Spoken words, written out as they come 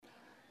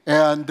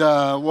And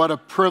what a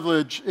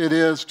privilege it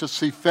is to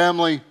see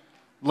family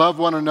love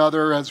one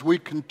another as we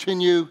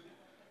continue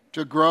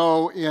to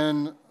grow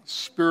in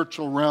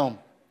spiritual realm.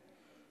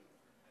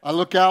 I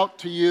look out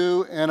to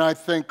you and I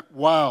think,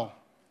 wow,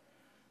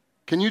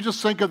 can you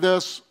just think of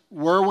this,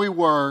 where we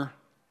were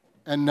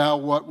and now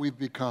what we've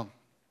become?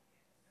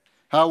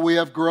 How we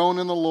have grown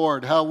in the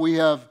Lord, how we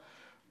have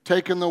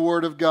taken the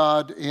Word of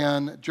God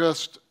and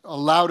just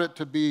allowed it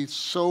to be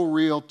so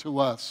real to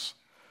us.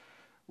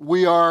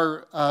 We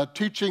are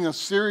teaching a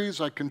series.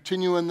 I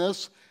continue in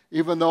this,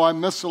 even though I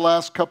missed the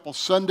last couple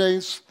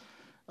Sundays.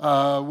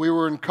 We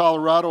were in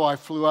Colorado. I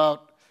flew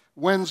out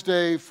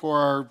Wednesday for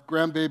our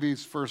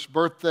grandbaby's first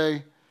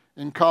birthday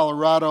in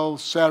Colorado.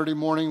 Saturday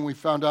morning, we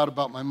found out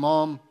about my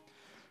mom.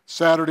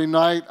 Saturday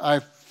night, I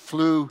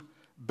flew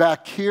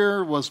back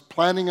here, was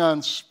planning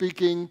on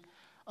speaking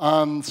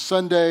on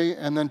Sunday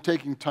and then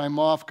taking time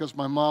off because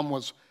my mom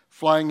was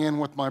flying in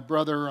with my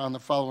brother on the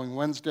following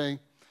Wednesday.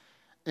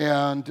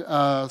 And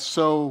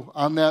so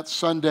on that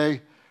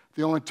Sunday,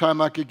 the only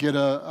time I could get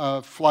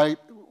a flight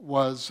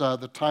was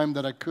the time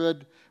that I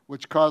could,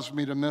 which caused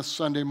me to miss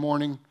Sunday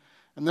morning.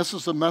 And this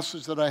is the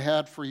message that I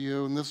had for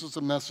you, and this is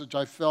the message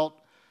I felt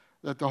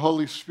that the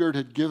Holy Spirit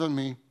had given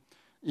me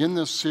in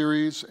this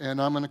series,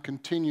 and I'm going to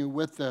continue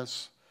with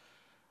this.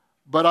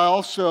 But I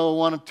also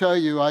want to tell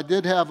you, I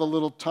did have a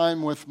little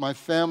time with my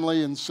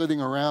family and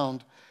sitting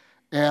around,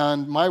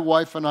 and my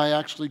wife and I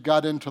actually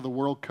got into the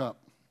World Cup.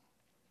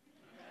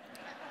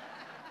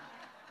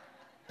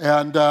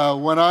 And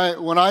when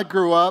I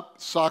grew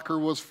up, soccer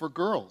was for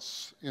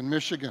girls in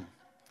Michigan,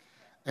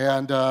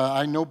 and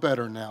I know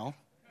better now.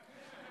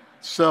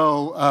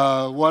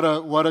 So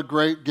what a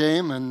great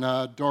game,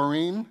 and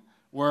Doreen,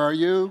 where are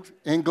you?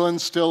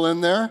 England's still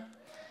in there.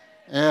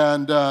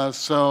 And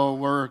so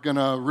we're going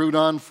to root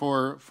on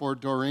for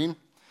Doreen.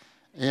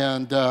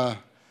 And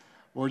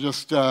we're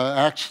just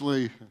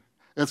actually,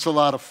 it's a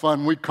lot of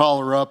fun. We call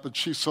her up, and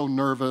she's so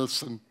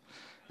nervous.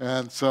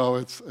 And so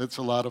it's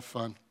a lot of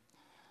fun.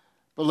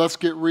 But let's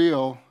get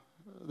real.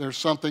 There's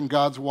something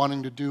God's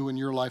wanting to do in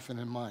your life and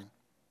in mine.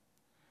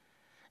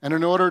 And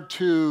in order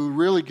to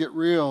really get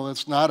real,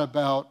 it's not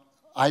about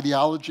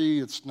ideology.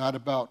 It's not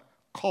about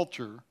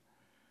culture.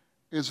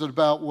 It's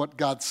about what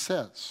God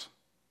says.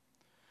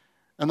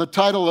 And the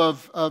title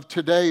of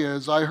today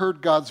is, I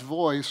heard God's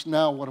voice,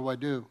 now what do I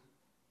do?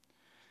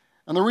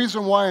 And the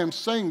reason why I'm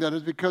saying that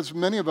is because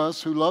many of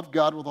us who love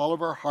God with all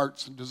of our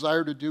hearts and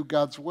desire to do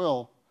God's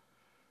will,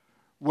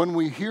 when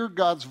we hear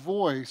God's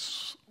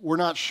voice, we're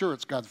not sure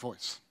it's God's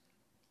voice.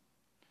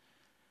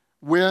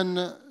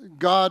 When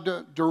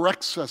God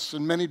directs us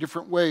in many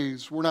different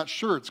ways, we're not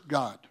sure it's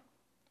God.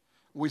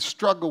 We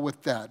struggle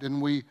with that,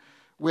 and we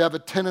have a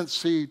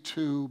tendency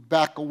to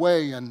back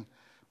away, and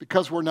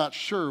because we're not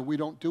sure, we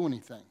don't do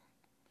anything.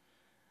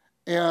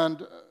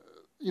 And,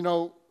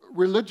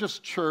 religious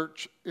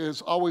church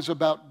is always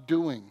about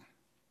doing.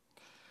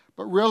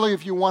 But really,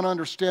 if you want to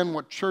understand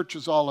what church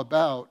is all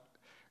about,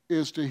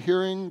 is to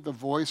hearing the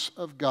voice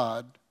of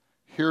God,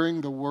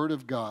 hearing the Word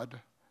of God,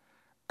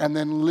 and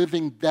then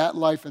living that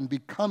life and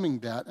becoming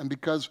that. And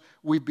because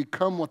we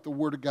become what the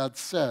Word of God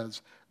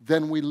says,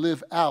 then we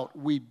live out,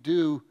 we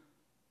do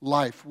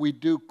life, we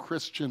do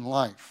Christian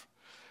life.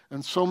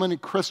 And so many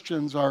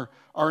Christians are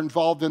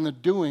involved in the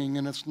doing,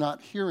 and it's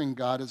not hearing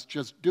God, it's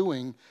just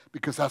doing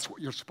because that's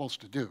what you're supposed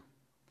to do.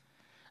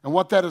 And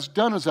what that has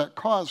done is that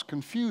caused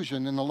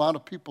confusion in a lot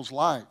of people's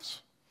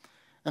lives.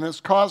 And it's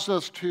caused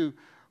us to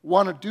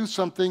want to do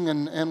something,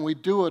 and we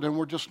do it, and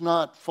we're just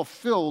not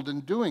fulfilled in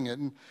doing it.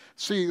 And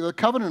see, the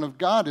covenant of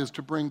God is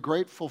to bring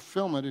great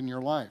fulfillment in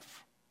your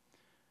life.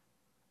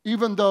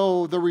 Even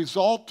though the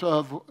result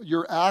of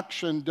your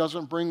action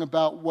doesn't bring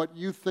about what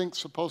you think's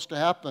supposed to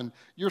happen,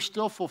 you're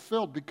still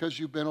fulfilled because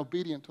you've been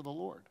obedient to the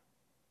Lord.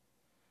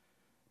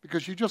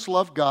 Because you just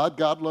love God,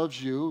 God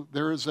loves you,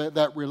 there is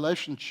that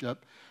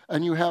relationship,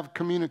 and you have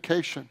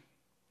communication.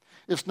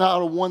 It's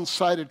not a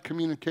one-sided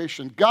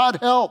communication. God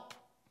help!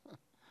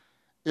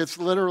 It's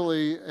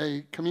literally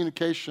a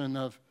communication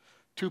of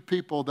two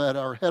people that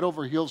are head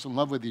over heels in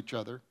love with each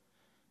other,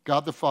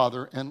 God the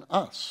Father and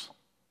us.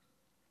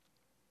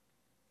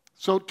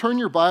 So turn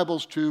your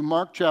Bibles to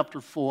Mark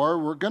chapter 4.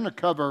 We're going to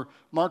cover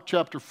Mark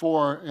chapter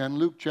 4 and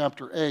Luke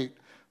chapter 8,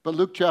 but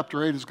Luke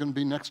chapter 8 is going to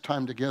be next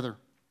time together.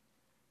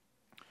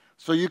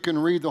 So you can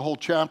read the whole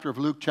chapter of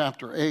Luke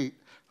chapter 8,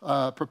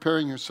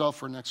 preparing yourself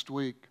for next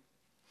week.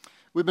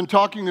 We've been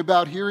talking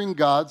about hearing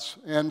God's,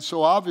 and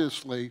so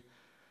obviously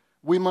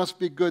we must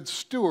be good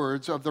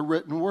stewards of the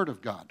written word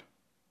of God.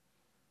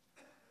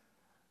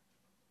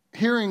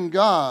 Hearing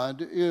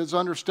God is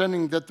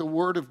understanding that the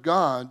word of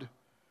God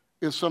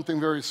is something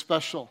very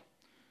special.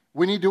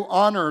 We need to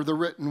honor the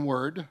written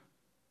word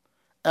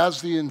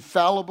as the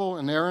infallible,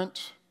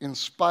 inerrant,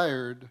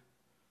 inspired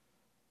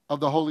of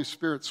the Holy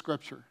Spirit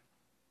Scripture.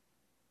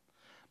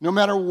 No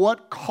matter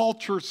what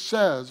culture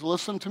says,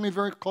 listen to me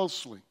very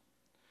closely.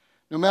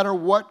 No matter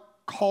what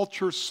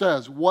culture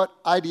says, what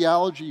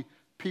ideology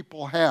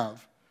people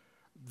have,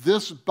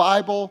 this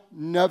Bible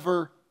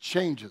never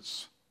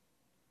changes.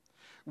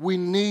 We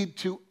need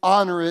to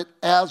honor it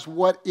as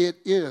what it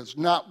is,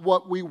 not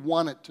what we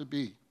want it to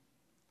be.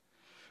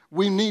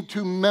 We need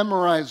to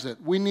memorize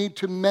it. We need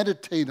to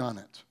meditate on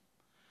it.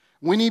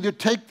 We need to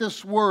take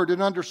this word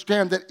and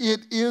understand that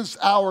it is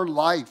our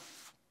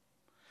life.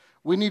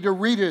 We need to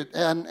read it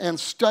and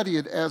study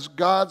it as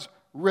God's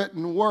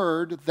written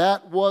word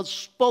that was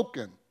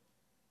spoken.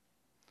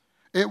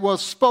 It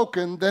was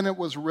spoken, then it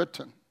was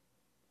written.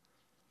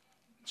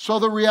 So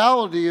the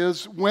reality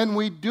is, when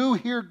we do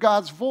hear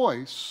God's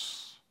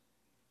voice,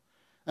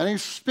 and He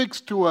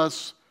speaks to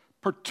us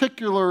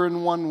particular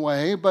in one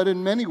way, but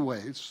in many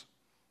ways,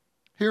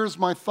 here's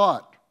my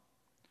thought.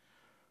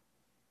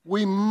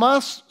 We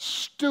must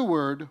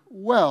steward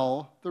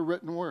well the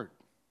written word.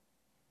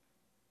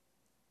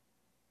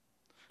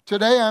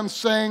 Today I'm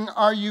saying,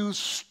 are you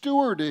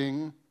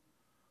stewarding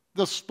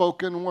the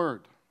spoken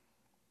word?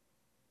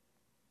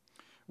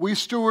 We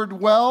steward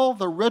well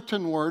the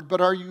written word,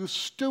 but are you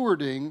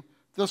stewarding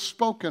the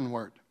spoken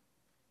word?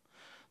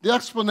 The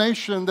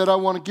explanation that I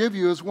want to give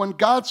you is, when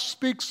God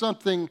speaks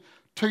something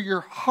to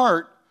your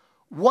heart,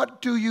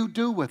 what do you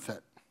do with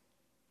it?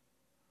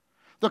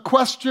 The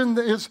question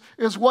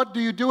is what do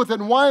you do with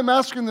it? And why I'm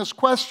asking this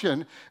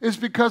question is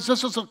because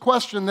this is a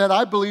question that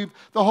I believe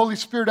the Holy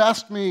Spirit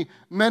asked me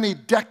many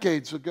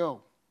decades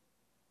ago.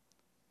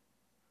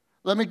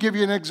 Let me give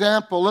you an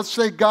example. Let's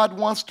say God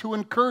wants to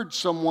encourage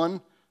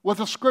someone with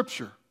a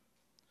scripture.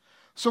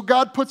 So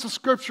God puts a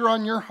scripture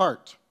on your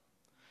heart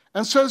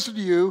and says to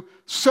you,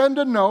 send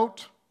a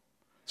note,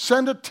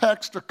 send a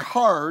text, a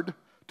card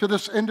to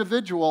this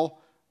individual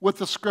with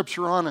the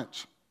scripture on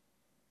it.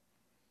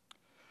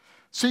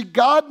 See,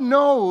 God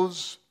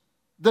knows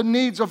the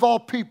needs of all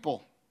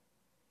people.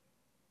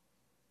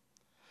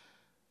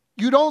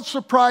 You don't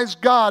surprise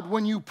God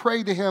when you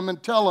pray to Him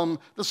and tell Him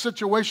the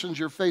situations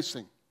you're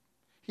facing.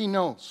 He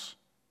knows.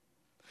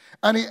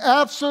 And He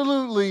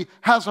absolutely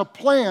has a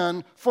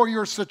plan for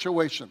your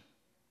situation.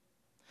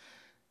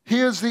 He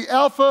is the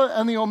Alpha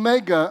and the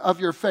Omega of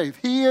your faith.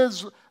 He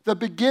is the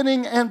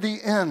beginning and the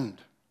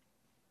end.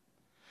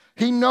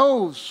 He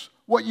knows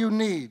what you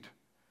need.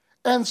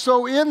 And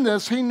so in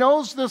this, He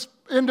knows this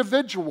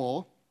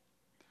individual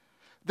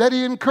that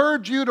He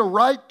encouraged you to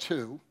write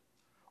to,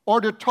 or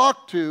to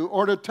talk to,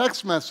 or to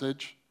text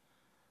message,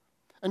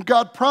 and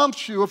God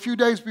prompts you a few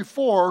days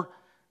before,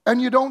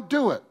 and you don't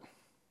do it.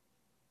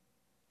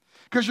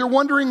 Because you're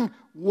wondering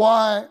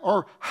why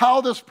or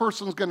how this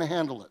person's going to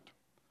handle it.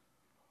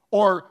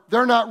 Or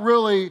they're not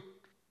really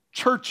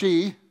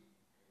churchy,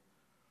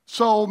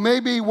 so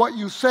maybe what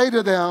you say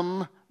to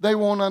them, they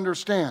won't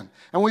understand.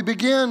 And we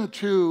begin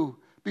to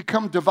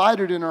become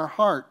divided in our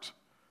heart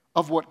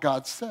of what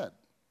God said.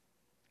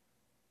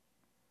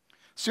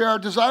 See, our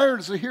desire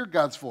is to hear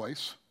God's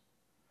voice,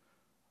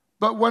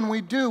 but when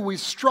we do, we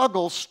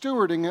struggle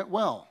stewarding it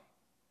well.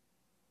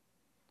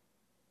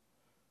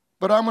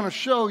 But I'm going to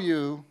show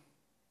you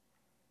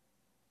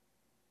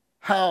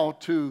how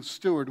to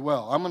steward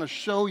well. I'm going to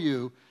show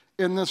you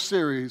in this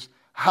series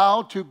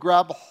how to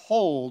grab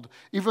hold,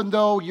 even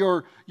though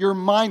your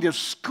mind is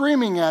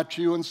screaming at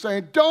you and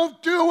saying,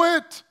 don't do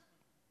it,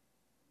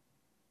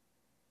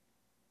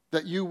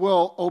 that you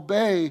will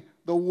obey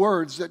the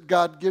words that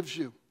God gives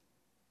you.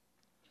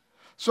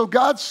 So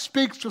God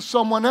speaks to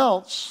someone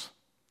else,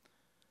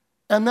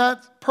 and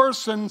that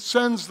person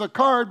sends the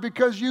card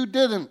because you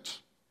didn't.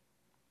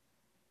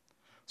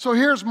 So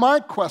here's my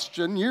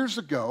question years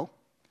ago.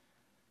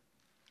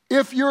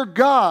 If you're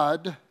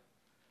God,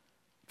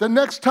 the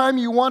next time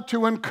you want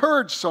to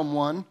encourage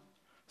someone,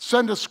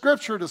 send a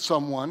scripture to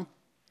someone,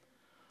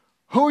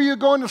 who are you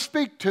going to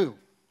speak to?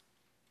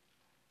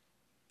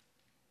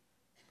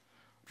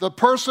 The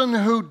person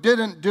who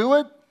didn't do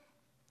it,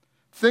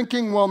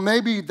 thinking, well,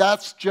 maybe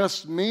that's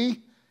just me.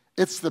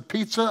 It's the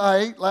pizza I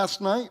ate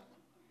last night.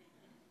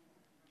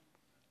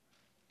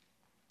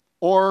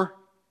 Or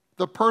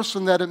the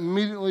person that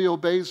immediately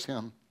obeys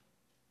him.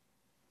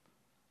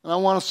 And I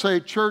want to say,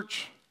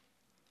 church,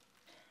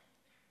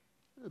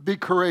 be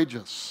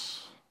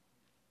courageous.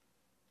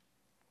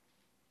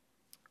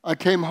 I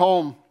came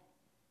home,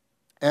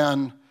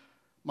 and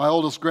my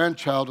oldest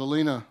grandchild,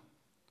 Alina,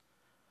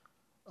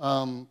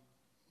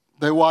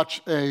 they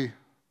watch a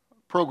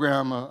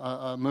program,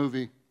 a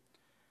movie,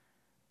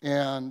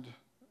 and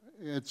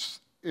it's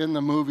in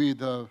the movie,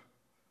 the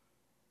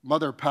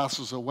mother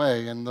passes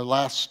away, and the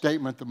last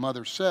statement the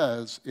mother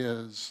says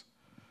is,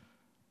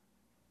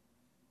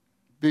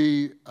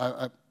 be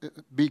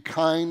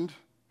kind,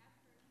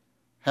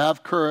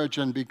 have courage,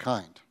 and be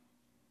kind.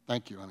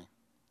 Thank you, honey.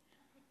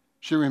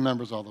 She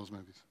remembers all those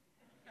movies.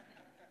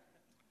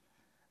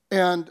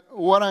 And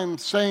what I'm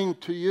saying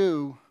to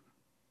you,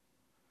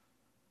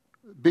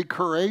 be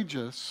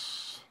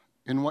courageous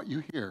in what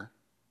you hear,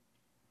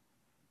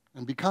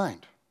 and be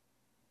kind.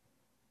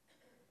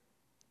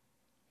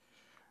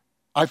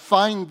 I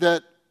find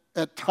that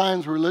at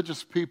times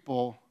religious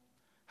people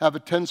have a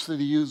tendency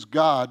to use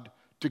God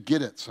to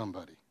get at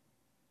somebody.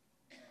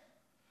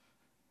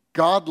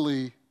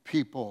 Godly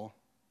people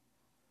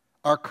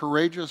are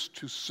courageous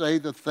to say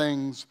the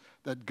things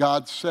that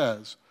God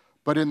says,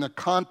 But in the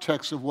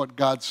context of what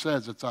God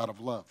says, it's out of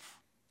love.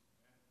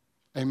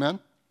 Amen?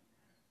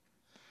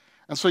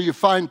 And so you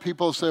find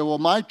people say, well,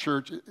 my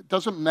church, it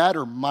doesn't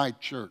matter my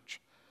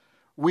church.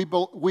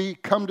 We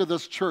come to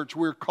this church.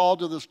 We're called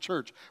to this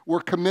church.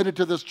 We're committed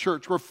to this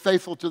church. We're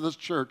faithful to this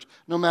church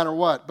no matter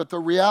what. But the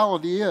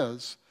reality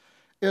is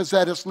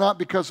that it's not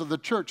because of the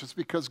church. It's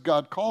because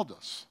God called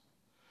us.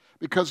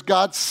 Because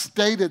God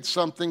stated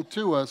something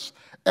to us,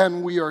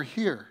 and we are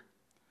here.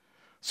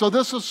 So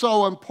this is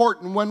so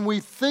important. When we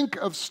think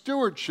of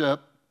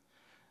stewardship,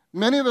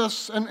 many of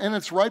us, and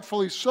it's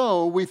rightfully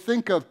so, we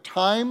think of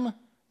time,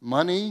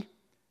 money,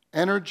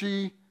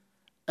 energy,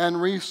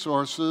 and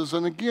resources.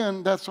 And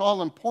again, that's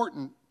all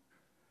important.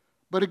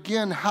 But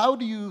again, how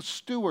do you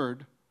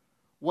steward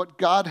what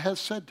God has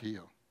said to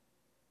you?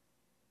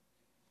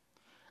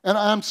 And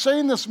I'm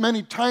saying this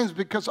many times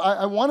because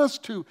I want us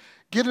to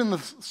get in the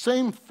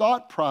same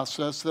thought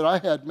process that I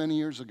had many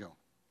years ago.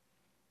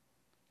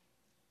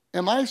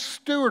 Am I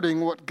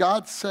stewarding what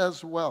God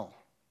says well?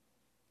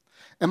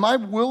 Am I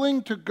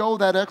willing to go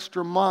that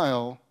extra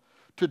mile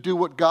to do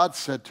what God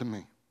said to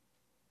me?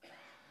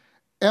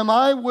 Am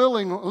I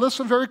willing,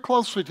 listen very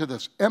closely to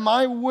this, am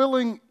I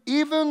willing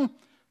even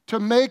to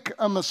make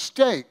a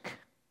mistake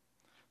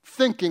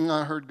thinking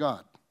I heard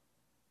God?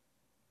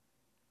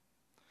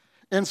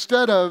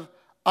 Instead of,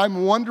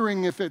 I'm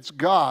wondering if it's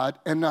God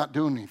and not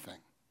do anything.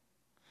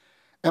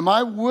 Am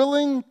I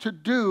willing to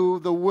do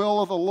the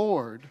will of the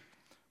Lord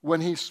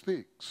when He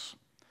speaks?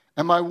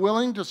 Am I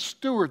willing to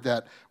steward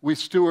that? We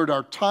steward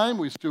our time,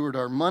 we steward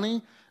our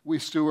money, we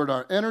steward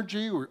our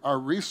energy, our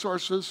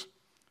resources.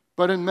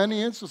 But in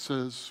many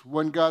instances,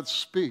 when God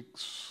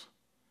speaks,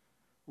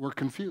 we're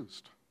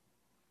confused.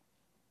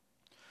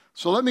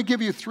 So let me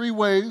give you 3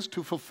 ways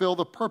to fulfill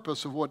the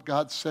purpose of what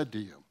God said to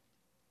you.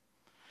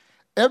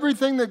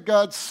 Everything that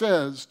God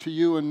says to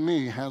you and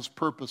me has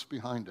purpose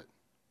behind it.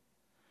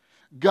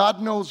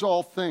 God knows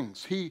all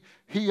things.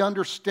 He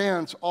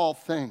understands all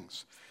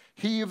things.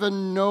 He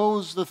even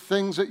knows the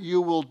things that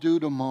you will do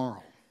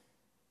tomorrow.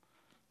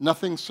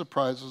 Nothing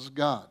surprises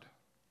God.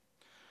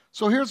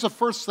 So here's the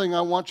first thing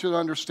I want you to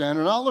understand,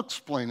 and I'll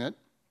explain it.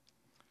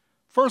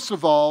 First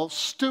of all,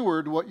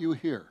 steward what you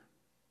hear.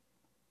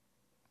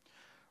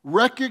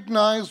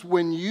 Recognize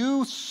when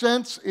you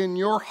sense in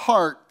your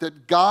heart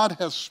that God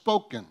has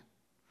spoken,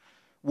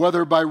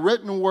 whether by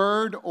written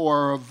word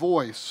or a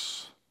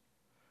voice.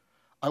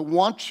 I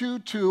want you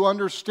to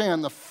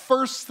understand the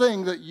first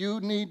thing that you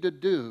need to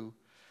do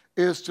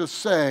is to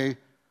say,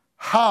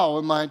 how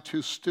am I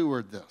to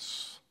steward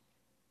this?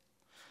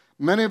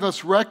 Many of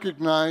us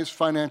recognize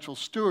financial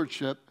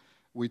stewardship.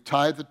 We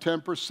tithe the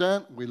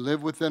 10%, we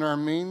live within our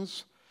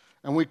means,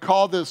 and we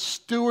call this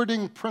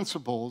stewarding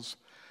principles.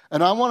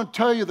 And I want to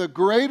tell you the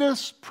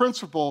greatest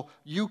principle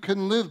you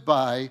can live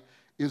by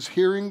is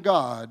hearing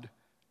God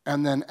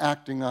and then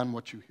acting on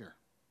what you hear.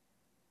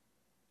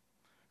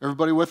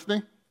 Everybody with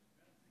me?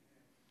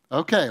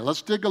 Okay,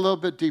 let's dig a little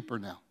bit deeper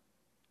now.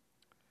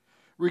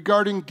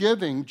 Regarding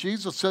giving,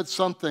 Jesus said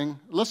something,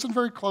 listen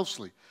very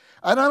closely.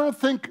 And I don't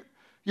think,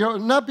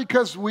 not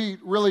because we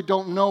really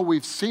don't know,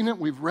 we've seen it,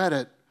 we've read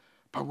it,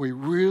 but we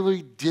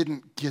really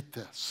didn't get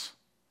this.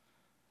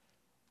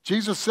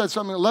 Jesus said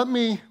something, let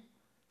me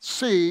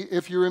see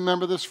if you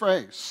remember this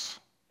phrase.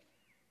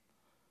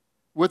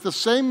 With the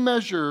same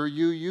measure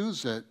you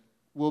use it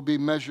will be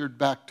measured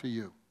back to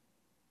you.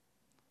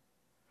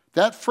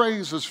 That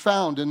phrase is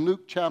found in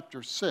Luke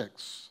chapter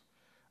 6,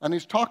 and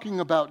he's talking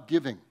about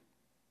giving.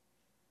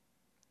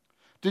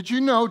 Did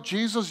you know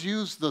Jesus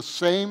used the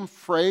same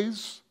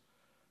phrase,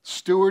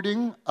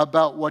 stewarding,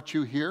 about what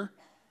you hear?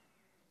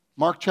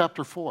 Mark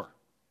chapter 4.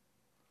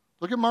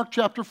 Look at Mark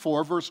chapter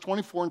 4, verse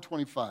 24 and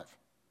 25.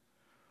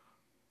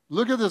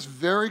 Look at this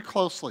very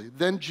closely.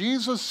 Then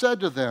Jesus said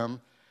to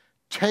them,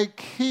 take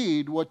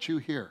heed what you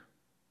hear.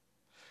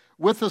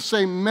 With the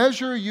same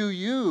measure you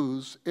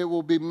use, it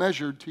will be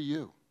measured to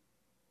you.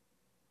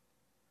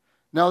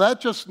 Now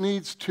that just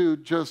needs to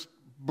just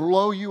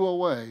blow you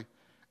away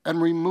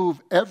and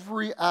remove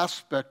every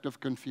aspect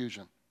of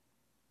confusion.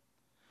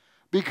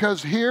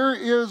 Because here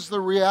is the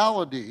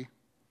reality,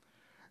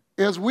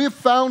 as we've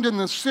found in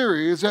this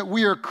series, that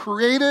we are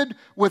created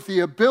with the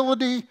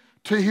ability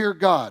to hear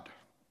God.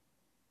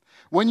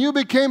 When you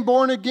became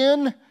born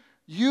again,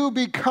 you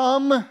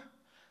become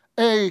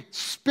a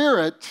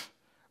spirit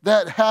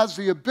that has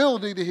the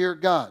ability to hear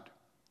God.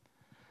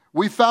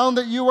 We found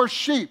that you are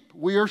sheep.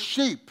 We are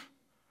sheep.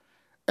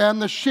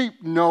 And the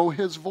sheep know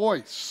His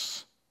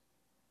voice.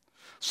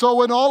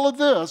 So in all of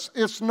this,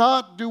 it's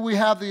not do we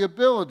have the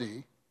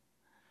ability.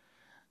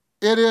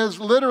 It is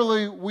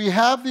literally we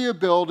have the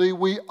ability.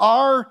 We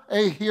are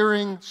a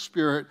hearing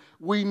spirit.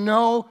 We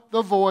know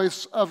the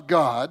voice of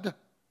God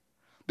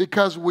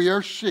because we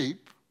are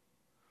sheep.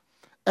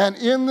 And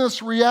in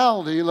this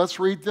reality, let's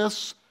read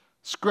this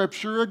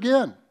scripture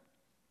again.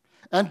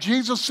 And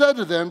Jesus said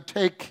to them,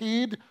 take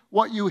heed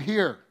what you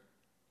hear.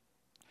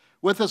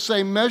 With the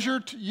same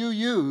measure you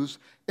use,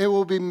 it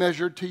will be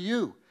measured to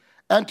you.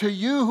 And to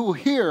you who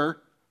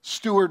hear,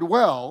 steward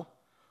well,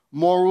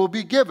 more will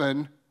be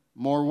given,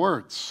 more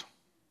words.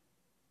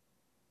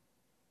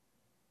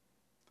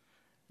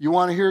 You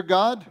want to hear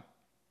God?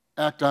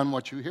 Act on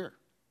what you hear,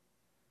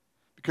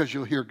 because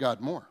you'll hear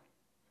God more.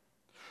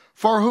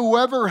 For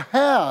whoever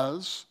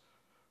has,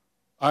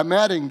 I'm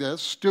adding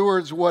this,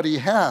 stewards what he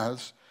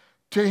has,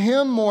 to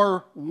him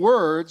more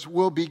words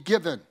will be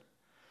given.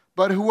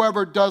 But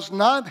whoever does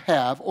not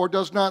have or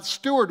does not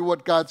steward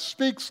what God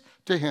speaks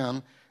to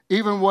him,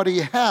 even what he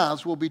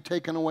has will be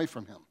taken away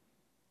from him.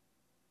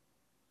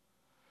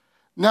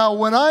 Now,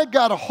 when I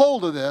got a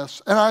hold of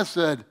this, and I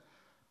said,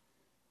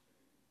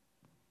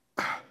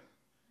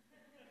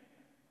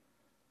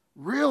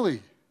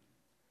 really?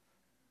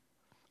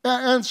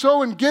 And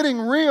so in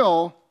getting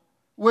real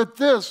with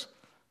this,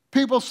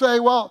 people say,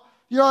 well,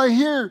 I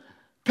hear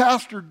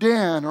Pastor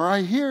Dan, or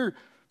I hear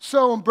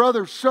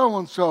brother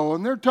so-and-so,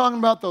 and they're talking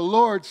about the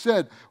Lord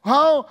said.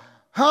 How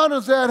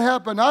does that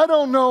happen? I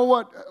don't know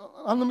what.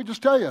 Let me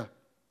just tell you.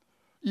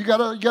 You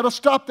gotta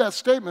stop that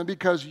statement,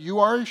 because you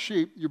are a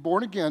sheep. You're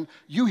born again.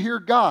 You hear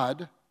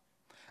God.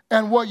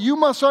 And what you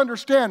must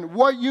understand,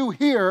 what you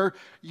hear,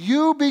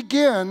 you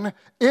begin.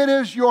 It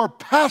is your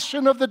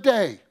passion of the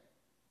day.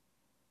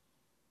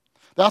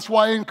 That's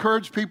why I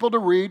encourage people to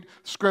read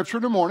Scripture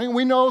in the morning.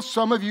 We know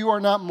some of you are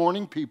not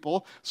morning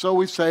people, so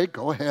we say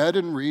go ahead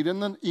and read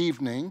in the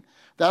evening.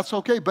 That's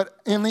okay. But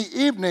in the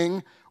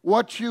evening,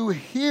 what you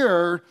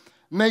hear,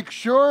 make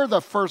sure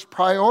the first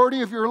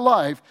priority of your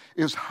life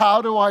is,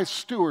 how do I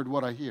steward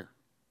what I hear?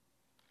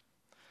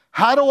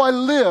 How do I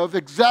live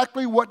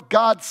exactly what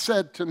God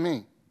said to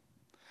me?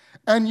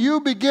 And you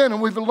begin, and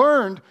we've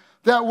learned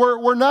that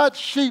we're not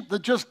sheep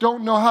that just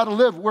don't know how to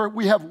live.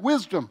 We have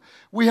wisdom.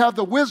 We have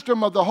the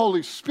wisdom of the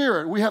Holy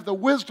Spirit. We have the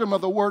wisdom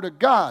of the Word of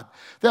God.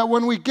 That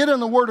when we get in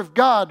the Word of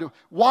God,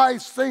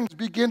 wise things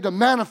begin to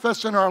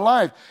manifest in our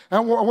life.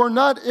 And we're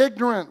not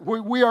ignorant.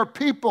 We are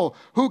people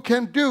who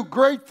can do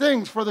great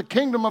things for the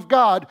kingdom of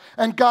God.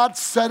 And God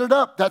set it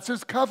up. That's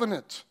His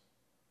covenant.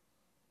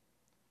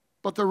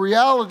 But the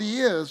reality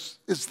is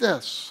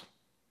this.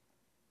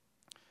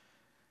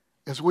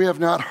 Is we have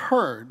not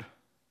heard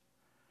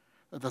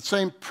that the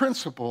same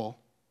principle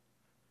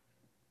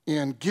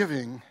in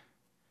giving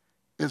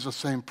is the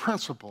same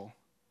principle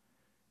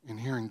in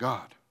hearing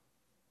God.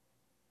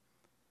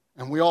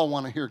 And we all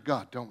want to hear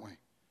God, don't we?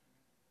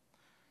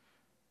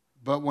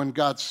 But when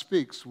God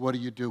speaks, what do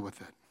you do with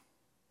it?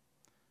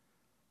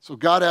 So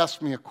God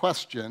asked me a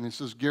question. He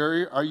says,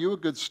 Gary, are you a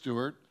good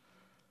steward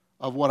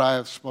of what I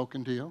have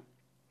spoken to you?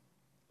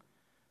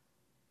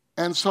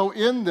 And so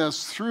in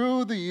this,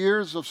 through the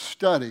years of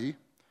study,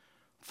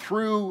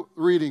 through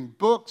reading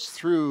books,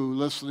 through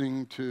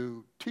listening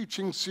to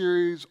teaching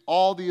series,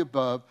 all the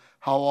above,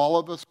 how all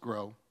of us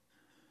grow,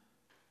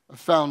 I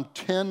found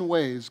 10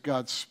 ways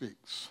God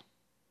speaks.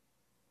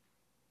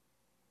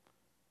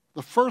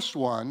 The first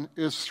one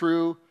is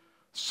through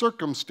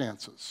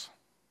circumstances.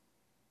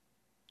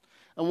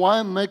 And why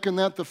I'm making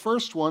that the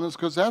first one is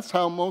because that's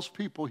how most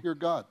people hear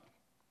God.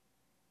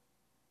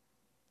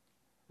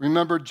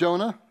 Remember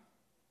Jonah?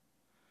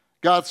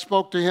 God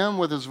spoke to him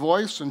with his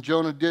voice, and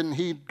Jonah didn't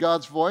heed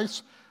God's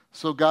voice,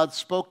 so God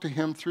spoke to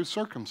him through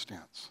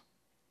circumstance.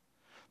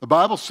 The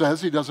Bible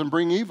says He doesn't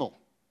bring evil.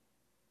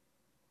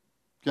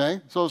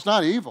 Okay? So it's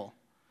not evil.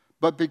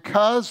 But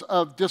because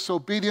of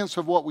disobedience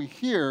of what we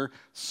hear,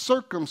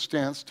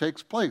 circumstance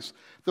takes place.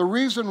 The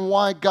reason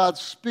why God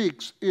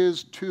speaks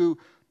is to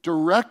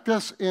direct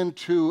us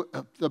into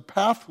the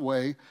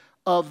pathway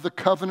of the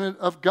covenant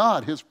of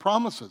God, His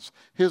promises,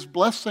 His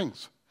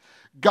blessings.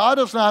 God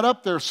is not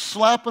up there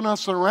slapping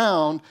us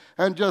around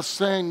and just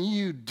saying,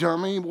 you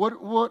dummy,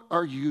 what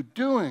are you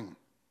doing?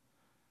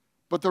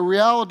 But the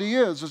reality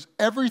is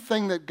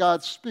everything that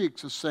God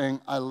speaks is saying,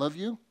 I love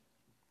you,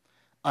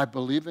 I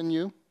believe in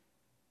you,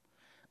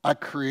 I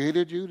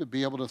created you to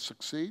be able to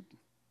succeed,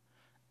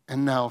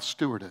 and now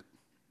steward it.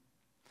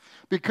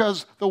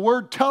 Because the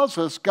Word tells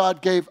us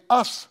God gave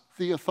us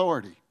the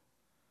authority.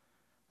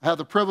 I have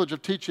the privilege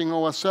of teaching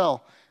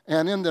OSL,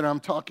 and in that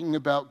I'm talking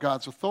about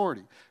God's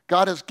authority.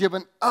 God has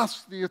given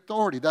us the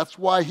authority. That's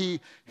why He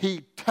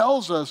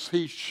tells us,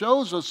 He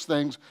shows us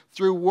things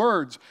through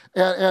words.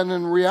 And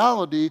in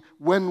reality,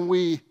 when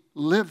we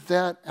live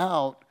that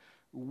out,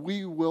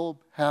 we will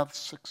have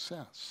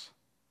success.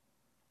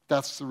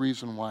 That's the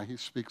reason why He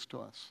speaks to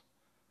us.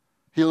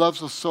 He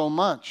loves us so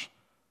much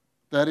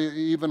that He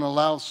even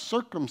allows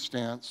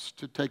circumstance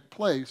to take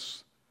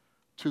place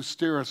to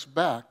steer us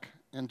back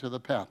into the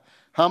path.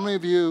 How many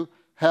of you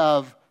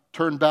have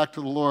turned back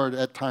to the Lord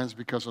at times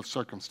because of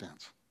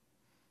circumstance?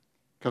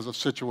 Because of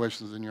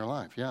situations in your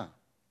life, yeah.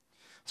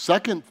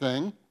 Second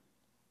thing,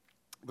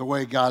 the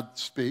way God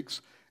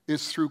speaks,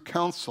 is through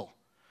counsel.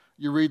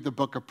 You read the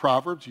book of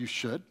Proverbs, you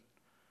should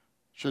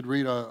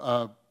read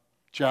a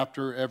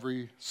chapter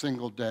every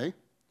single day.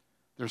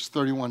 There's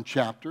 31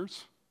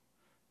 chapters.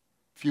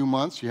 A few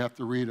months, you have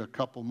to read a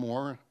couple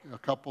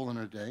in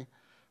a day.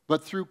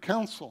 But through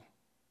counsel,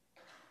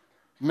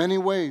 many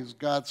ways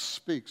God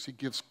speaks. He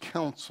gives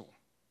counsel.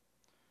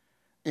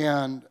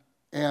 And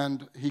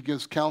He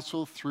gives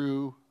counsel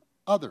through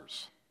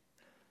others.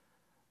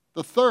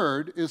 The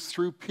third is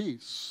through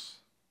peace.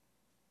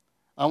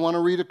 I want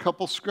to read a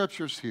couple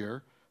scriptures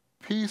here.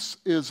 Peace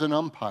is an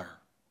umpire.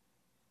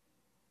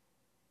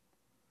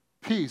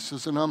 Peace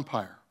is an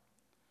umpire.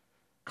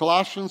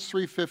 Colossians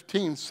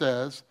 3:15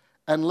 says,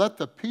 "And let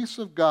the peace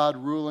of God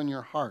rule in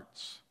your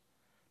hearts,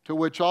 to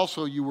which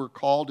also you were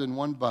called in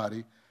one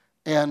body,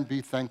 and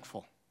be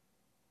thankful."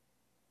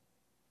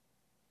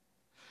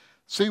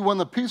 See, when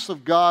the peace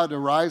of God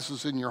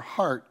arises in your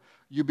heart,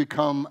 you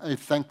become a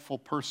thankful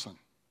person.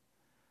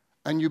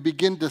 And you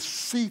begin to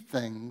see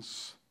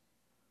things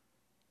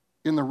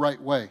in the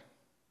right way.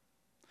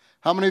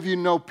 How many of you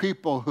know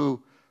people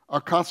who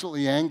are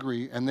constantly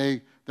angry and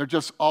they're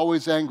just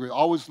always angry,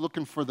 always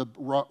looking for the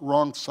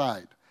wrong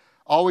side,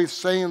 always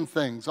saying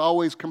things,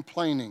 always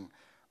complaining,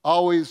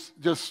 always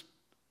just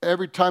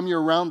every time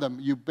you're around them,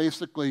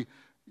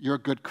 you're a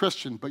good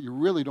Christian, but you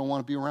really don't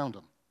want to be around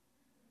them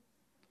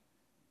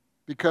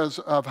because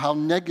of how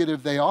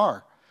negative they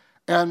are.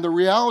 And the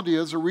reality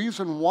is the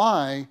reason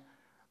why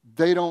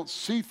they don't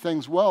see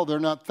things well, they're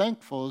not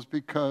thankful, is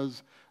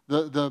because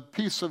the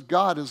peace of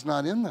God is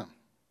not in them.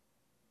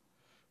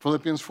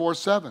 Philippians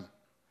 4:7.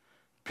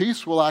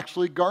 Peace will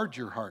actually guard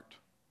your heart.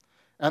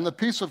 And the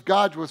peace of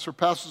God, which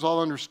surpasses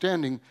all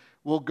understanding,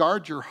 will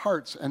guard your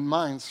hearts and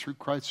minds through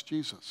Christ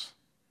Jesus,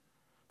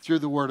 through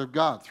the Word of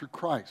God, through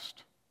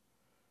Christ.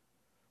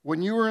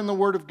 When you are in the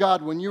Word of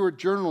God, when you are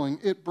journaling,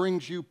 it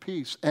brings you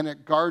peace and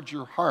it guards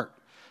your heart.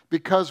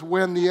 Because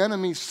when the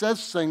enemy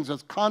says things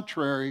that's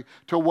contrary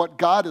to what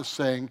God is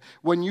saying,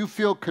 when you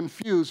feel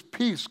confused,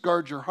 peace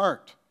guards your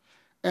heart.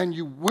 And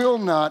you will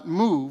not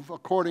move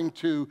according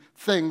to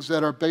things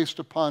that are based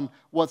upon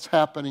what's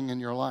happening in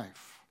your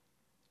life.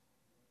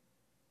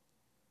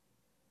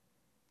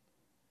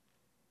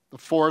 The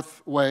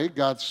fourth way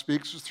God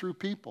speaks is through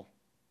people.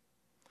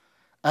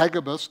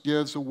 Agabus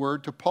gives a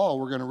word to Paul.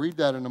 We're going to read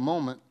that in a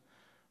moment.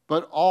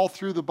 But all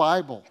through the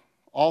Bible,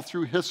 all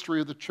through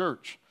history of the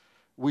church,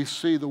 we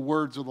see the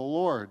words of the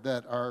Lord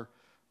that are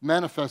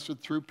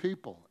manifested through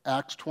people.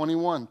 Acts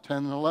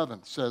 21:10 and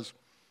 11 says,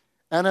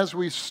 "And as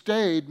we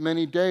stayed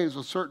many days,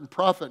 a certain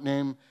prophet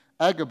named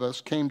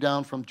Agabus came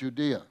down from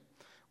Judea.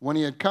 When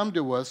he had come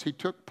to us, he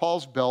took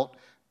Paul's belt,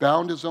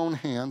 bound his own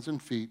hands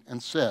and feet,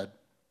 and said,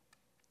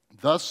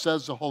 'Thus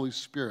says the Holy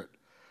Spirit,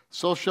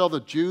 so shall the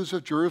Jews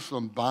of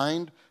Jerusalem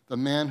bind the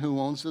man who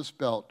owns this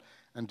belt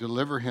and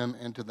deliver him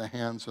into the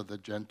hands of the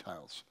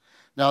Gentiles.'"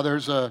 Now,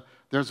 there's a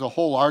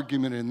whole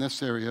argument in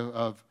this area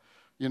of,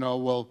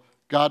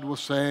 God was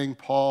saying,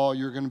 Paul,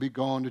 you're going to be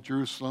going to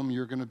Jerusalem,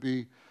 you're going to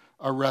be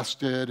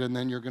arrested, and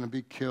then you're going to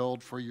be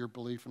killed for your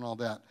belief and all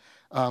that.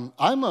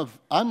 I'm of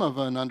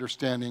an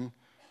understanding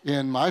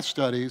in my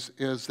studies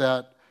is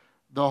that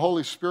the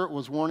Holy Spirit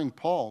was warning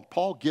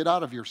Paul, get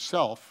out of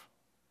yourself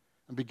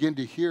and begin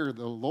to hear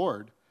the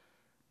Lord.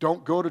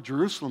 Don't go to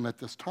Jerusalem at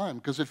this time,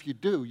 because if you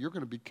do, you're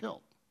going to be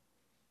killed.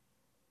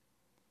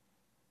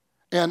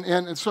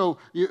 And so,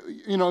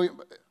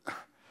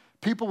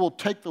 people will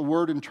take the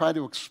word and try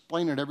to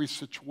explain it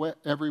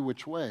every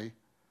which way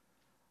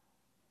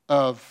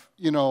of,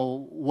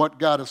 what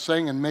God is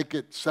saying and make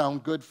it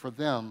sound good for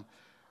them.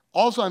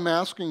 All I'm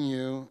asking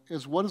you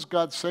is, what is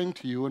God saying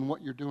to you and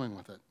what you're doing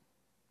with it?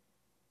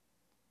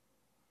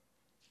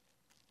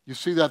 You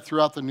see that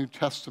throughout the New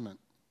Testament,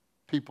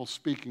 people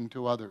speaking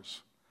to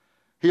others.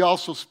 He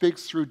also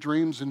speaks through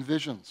dreams and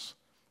visions.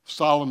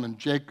 Solomon,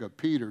 Jacob,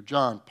 Peter,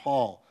 John,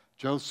 Paul,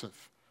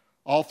 Joseph.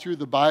 All through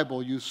the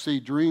Bible, you see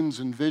dreams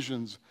and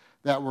visions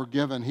that were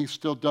given. He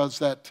still does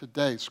that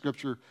today.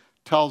 Scripture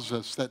tells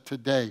us that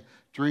today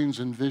dreams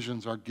and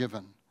visions are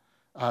given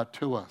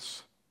to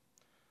us.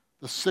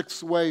 The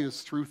sixth way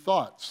is through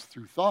thoughts.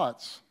 Through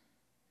thoughts.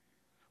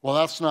 Well,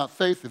 that's not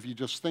faith if you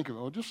just think of it.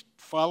 Well, just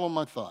follow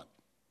my thought.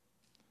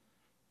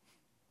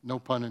 No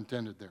pun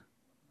intended there.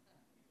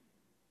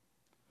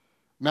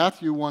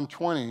 Matthew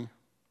 1:20,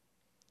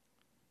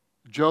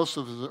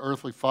 Joseph is the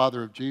earthly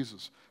father of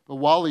Jesus. But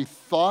while he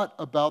thought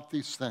about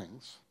these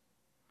things,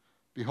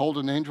 behold,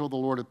 an angel of the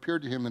Lord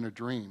appeared to him in a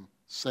dream,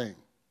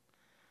 saying,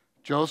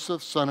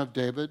 "Joseph, son of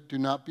David, do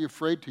not be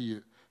afraid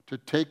to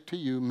take to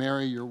you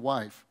Mary your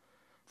wife,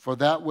 for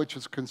that which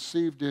is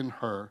conceived in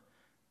her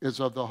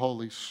is of the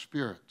Holy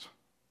Spirit."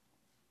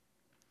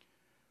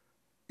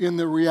 In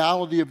the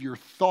reality of your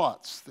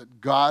thoughts,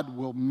 that God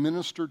will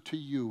minister to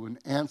you and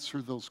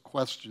answer those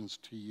questions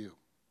to you.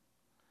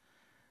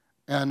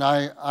 And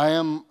I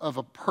am of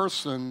a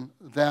person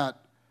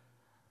that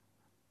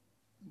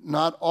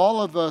not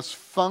all of us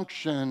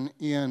function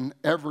in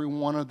every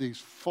one of these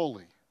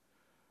fully.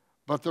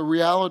 But the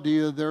reality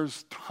is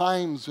there's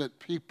times that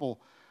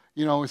people,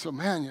 we say,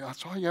 man,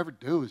 that's all you ever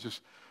do is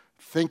just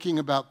thinking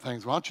about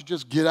things. Why don't you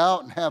just get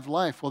out and have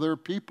life? Well, there are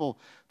people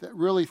that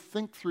really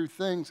think through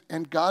things,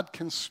 and God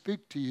can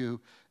speak to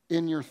you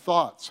in your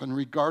thoughts and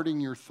regarding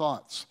your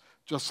thoughts,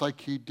 just like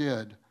he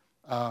did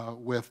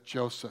with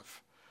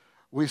Joseph.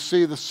 We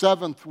see the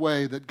seventh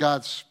way that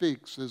God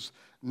speaks is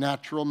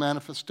natural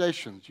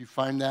manifestations. You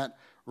find that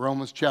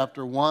Romans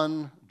chapter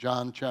 1,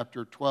 John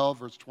chapter 12,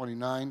 verse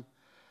 29.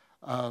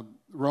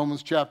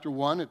 Romans chapter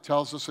 1, it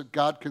tells us that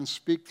God can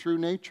speak through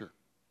nature.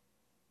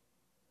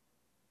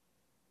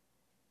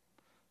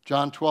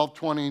 John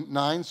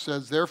 12:29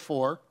 says,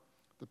 therefore,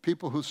 the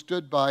people who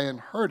stood by and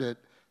heard it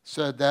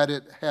said that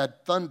it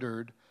had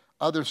thundered.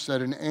 Others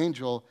said an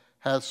angel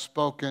has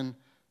spoken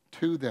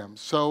to them.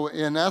 So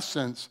in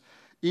essence,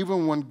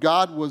 even when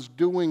God was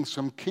doing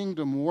some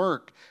kingdom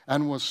work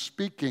and was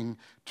speaking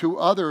to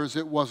others,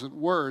 it wasn't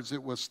words,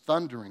 it was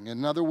thundering.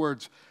 In other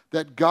words,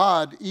 that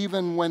God,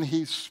 even when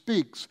he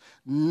speaks,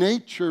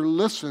 nature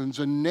listens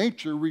and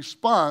nature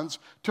responds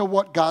to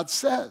what God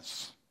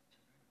says.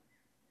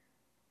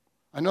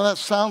 I know that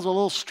sounds a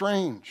little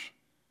strange,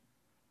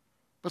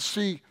 but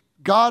see,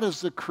 God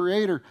is the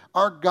creator.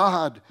 Our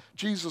God,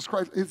 Jesus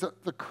Christ, is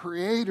the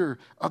creator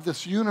of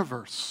this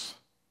universe.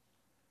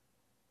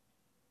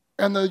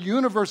 And the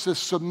universe is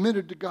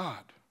submitted to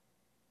God.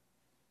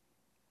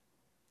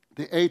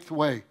 The eighth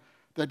way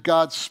that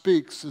God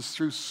speaks is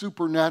through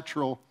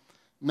supernatural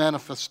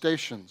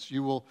manifestations.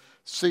 You will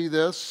see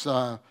this,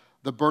 the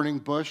burning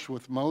bush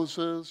with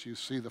Moses. You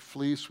see the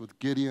fleece with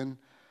Gideon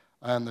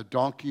and the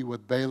donkey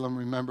with Balaam.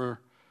 Remember,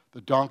 the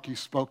donkey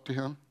spoke to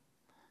him.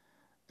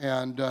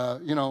 And,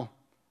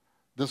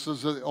 this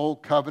is the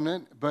old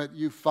covenant, but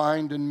you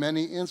find in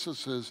many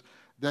instances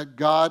that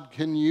God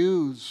can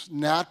use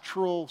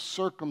natural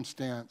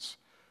circumstance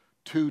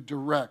to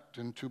direct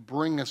and to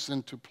bring us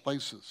into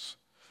places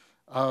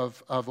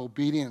of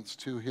obedience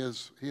to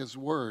his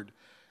word.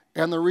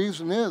 And the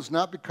reason is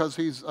not because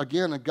he's,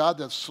 again, a God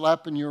that's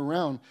slapping you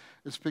around.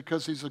 It's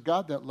because he's a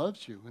God that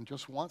loves you and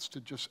just wants to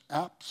just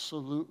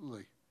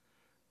absolutely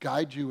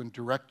guide you and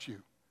direct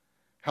you,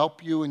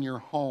 help you in your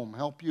home,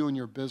 help you in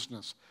your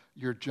business,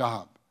 your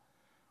job.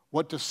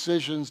 What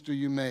decisions do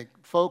you make?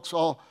 Folks,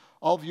 all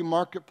of you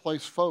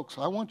marketplace folks,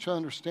 I want you to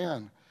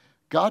understand,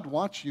 God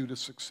wants you to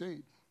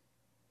succeed.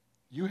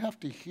 You have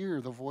to hear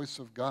the voice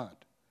of God.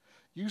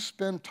 You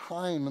spend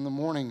time in the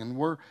morning, and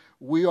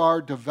we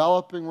are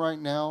developing right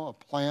now a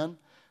plan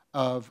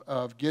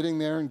of getting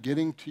there and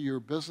getting to your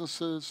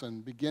businesses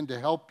and begin to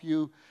help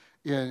you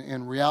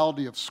in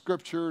reality of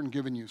Scripture and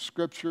giving you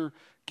Scripture,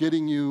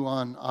 getting you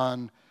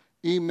on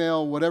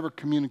email, whatever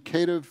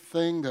communicative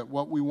thing that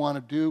what we want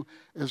to do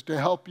is to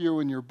help you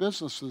in your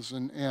businesses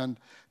and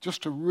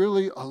just to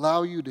really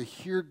allow you to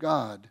hear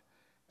God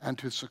and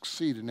to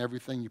succeed in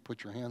everything you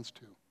put your hands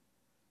to.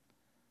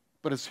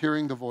 But it's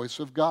hearing the voice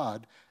of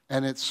God,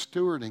 and it's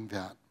stewarding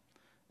that,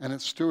 and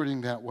it's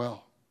stewarding that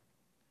well.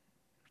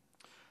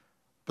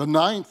 The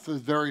ninth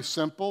is very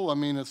simple. I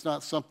mean, it's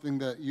not something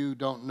that you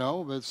don't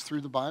know, but it's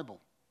through the Bible.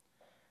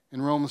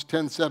 In Romans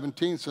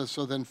 10:17 says,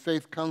 so then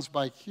faith comes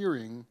by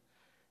hearing,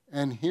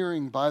 and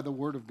hearing by the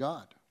word of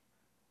God.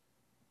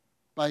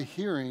 By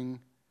hearing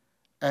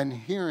and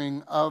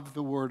hearing of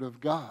the word of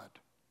God.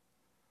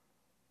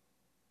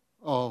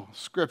 Oh,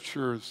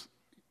 scriptures,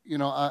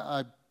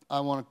 I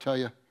want to tell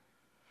you,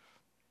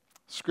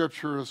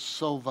 Scripture is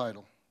so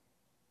vital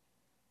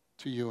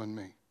to you and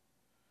me.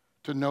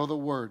 To know the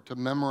word, to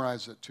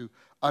memorize it, to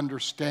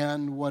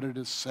understand what it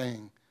is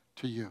saying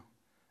to you.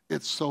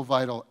 It's so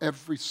vital.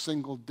 Every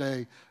single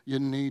day you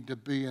need to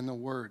be in the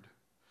word.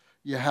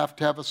 You have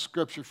to have a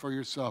scripture for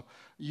yourself.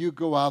 You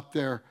go out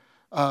there.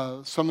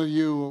 Some of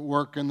you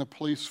work in the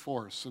police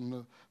force and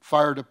the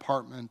fire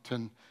department,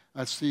 and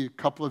I see a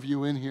couple of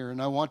you in here,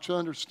 and I want you to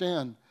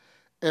understand,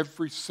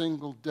 every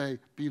single day,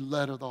 be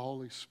led of the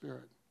Holy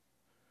Spirit.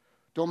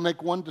 Don't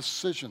make one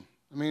decision.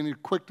 I mean,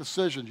 quick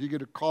decisions. You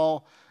get a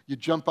call, you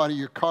jump out of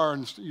your car,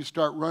 and you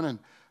start running.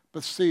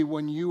 But see,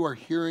 when you are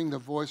hearing the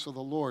voice of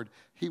the Lord,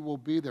 he will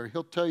be there.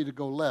 He'll tell you to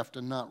go left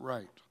and not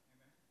right.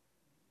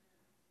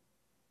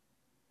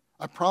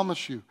 I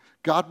promise you,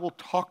 God will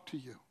talk to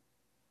you.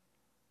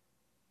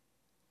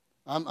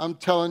 I'm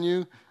telling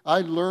you,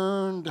 I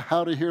learned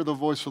how to hear the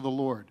voice of the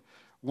Lord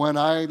when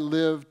I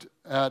lived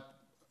at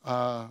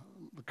the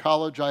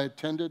college I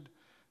attended,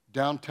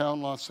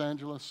 downtown Los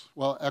Angeles,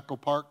 Echo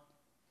Park.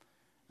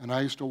 And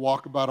I used to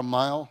walk about a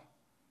mile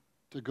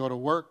to go to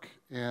work.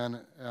 And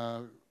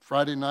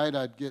Friday night,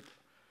 I'd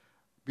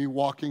be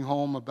walking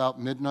home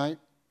about midnight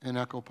in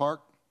Echo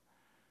Park.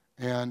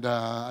 And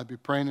I'd be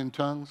praying in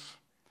tongues.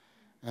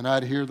 And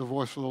I'd hear the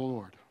voice of the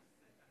Lord.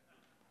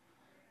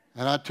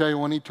 And I tell you,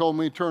 when he told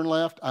me turn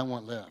left, I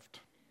went left.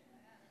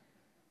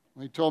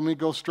 When he told me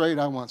go straight,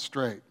 I went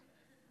straight.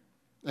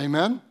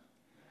 Amen?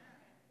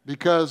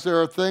 Because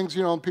there are things,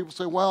 people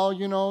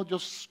say,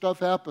 just stuff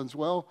happens.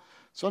 Well,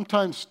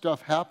 sometimes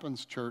stuff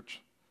happens,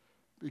 church,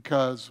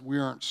 because we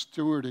aren't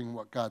stewarding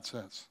what God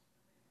says.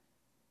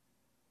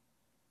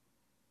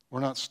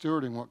 We're not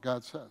stewarding what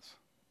God says.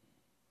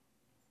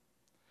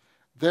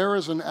 There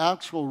is an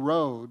actual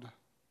road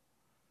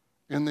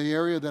in the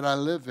area that I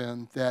live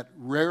in that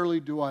rarely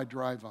do I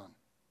drive on.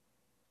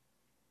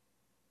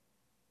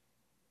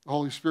 The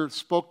Holy Spirit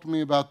spoke to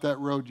me about that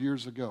road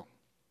years ago.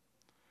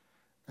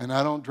 And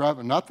I don't drive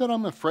it. Not that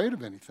I'm afraid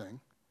of anything,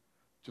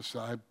 just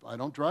I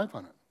don't drive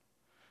on it.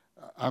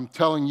 I'm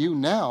telling you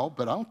now,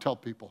 but I don't tell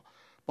people,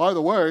 by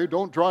the way,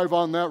 don't drive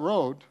on that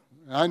road.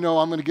 I know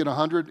I'm going to get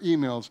 100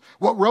 emails.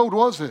 What road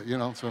was it?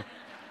 So.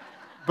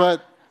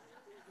 But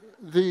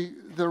the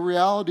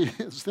reality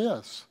is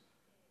this.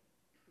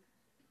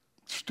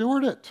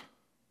 Steward it.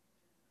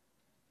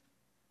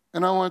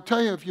 And I want to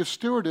tell you, if you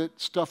steward it,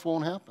 stuff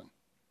won't happen.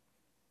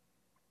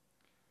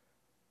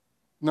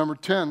 Number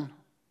 10,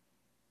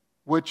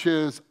 which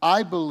is,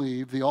 I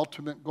believe, the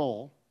ultimate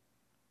goal,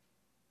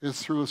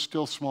 is through a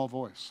still small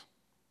voice.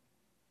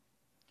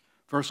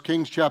 1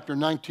 Kings chapter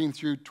 19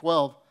 through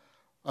 12,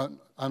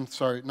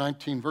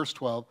 19 verse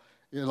 12,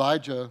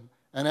 Elijah,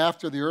 and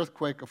after the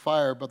earthquake a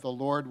fire, but the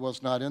Lord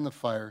was not in the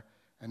fire,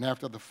 and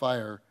after the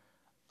fire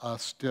a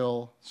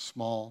still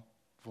small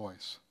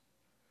voice.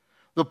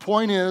 The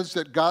point is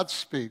that God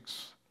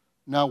speaks.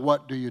 Now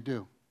what do you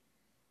do?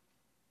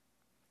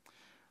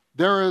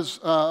 There is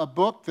a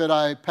book that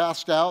I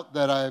passed out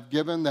that I have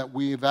given that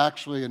we've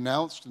actually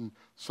announced and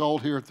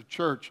sold here at the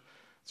church.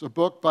 It's a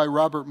book by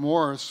Robert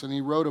Morris, and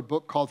he wrote a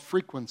book called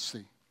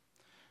Frequency.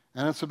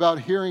 And it's about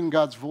hearing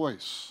God's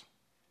voice.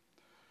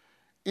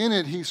 In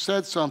it, he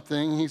said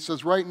something. He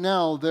says, right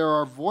now, there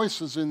are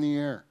voices in the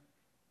air.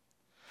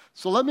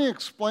 So let me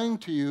explain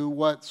to you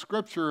what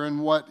Scripture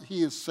and what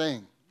he is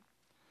saying.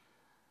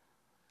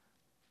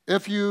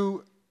 If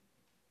you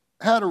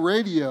had a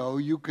radio,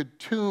 you could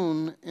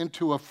tune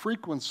into a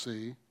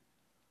frequency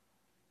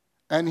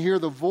and hear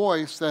the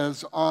voice that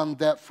is on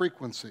that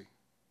frequency,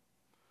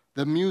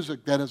 the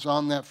music that is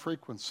on that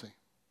frequency.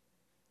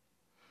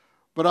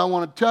 But I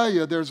want to tell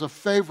you, there's a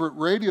favorite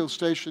radio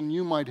station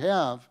you might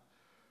have,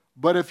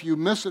 but if you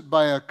miss it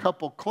by a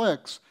couple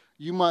clicks,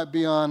 you might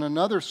be on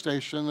another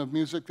station of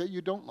music that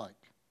you don't like.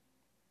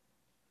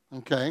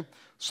 Okay?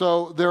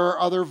 So there are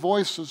other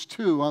voices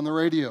too on the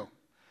radio,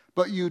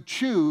 but you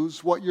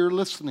choose what you're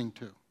listening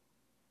to.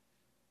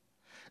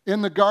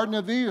 In the Garden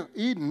of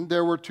Eden,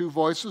 there were two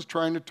voices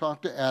trying to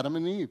talk to Adam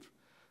and Eve,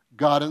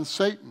 God and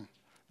Satan.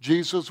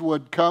 Jesus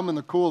would come in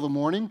the cool of the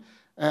morning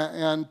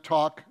and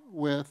talk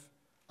with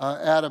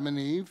Adam and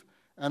Eve.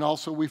 And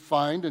also we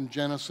find in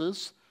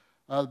Genesis,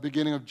 the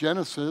beginning of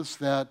Genesis,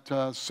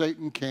 that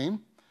Satan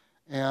came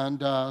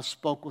and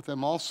spoke with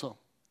them also.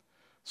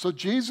 So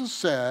Jesus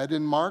said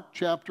in Mark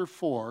chapter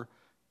 4,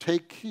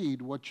 take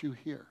heed what you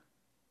hear.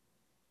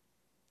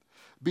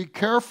 Be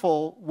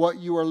careful what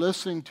you are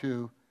listening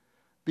to,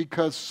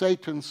 because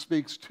Satan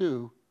speaks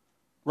too.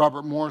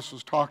 Robert Morris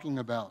was talking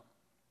about.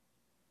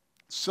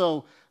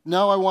 So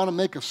now I want to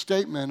make a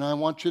statement. I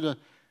want you to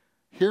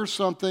hear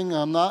something.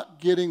 I'm not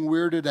getting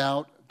weirded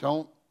out.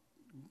 Don't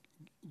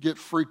get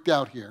freaked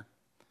out here.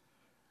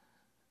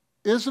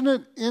 Isn't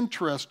it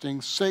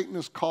interesting? Satan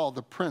is called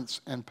the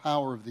prince and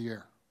power of the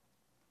air.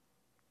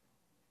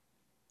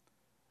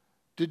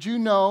 Did you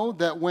know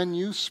that when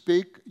you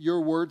speak,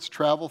 your words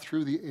travel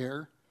through the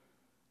air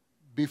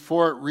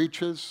before it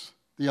reaches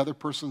the other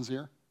person's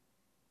ear?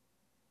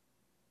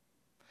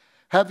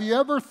 Have you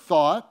ever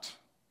thought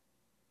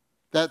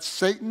that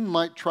Satan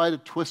might try to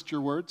twist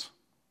your words?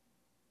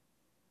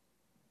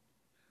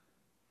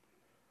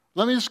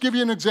 Let me just give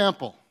you an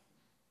example.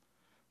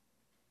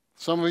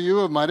 Some of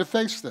you might have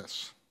faced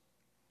this.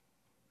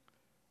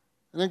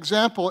 An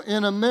example,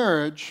 in a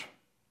marriage,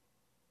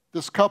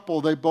 this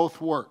couple, they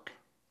both work.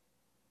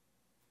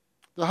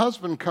 The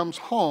husband comes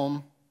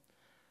home,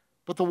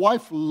 but the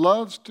wife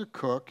loves to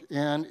cook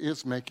and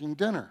is making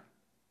dinner.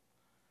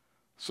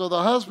 So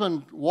the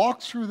husband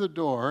walks through the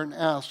door and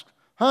asks,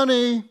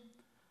 honey,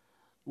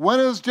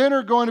 when is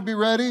dinner going to be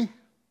ready?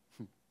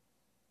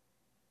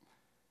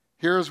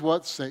 Here's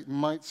what Satan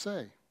might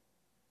say.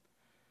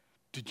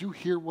 Did you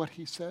hear what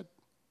he said?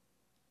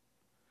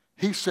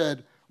 He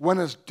said, when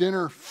is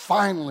dinner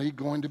finally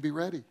going to be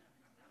ready?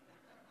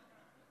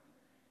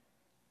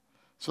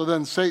 So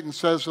then Satan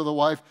says to the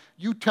wife,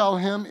 you tell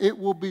him it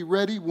will be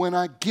ready when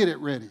I get it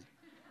ready.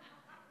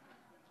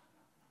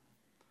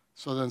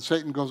 So then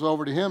Satan goes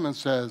over to him and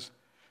says,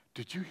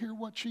 did you hear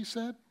what she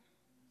said?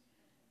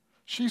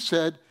 She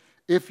said,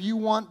 if you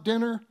want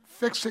dinner,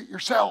 fix it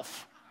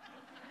yourself.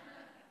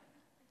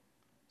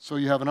 So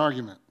you have an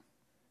argument.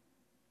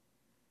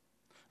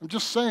 I'm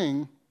just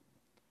saying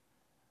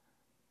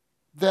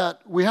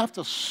that we have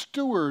to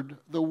steward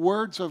the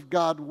words of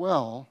God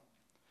well,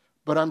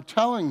 but I'm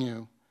telling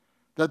you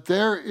that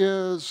there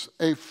is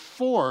a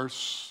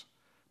force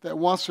that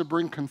wants to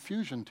bring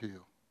confusion to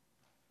you,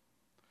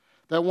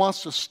 that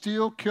wants to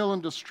steal, kill,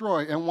 and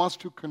destroy, and wants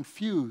to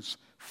confuse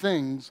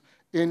things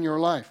in your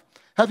life.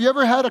 Have you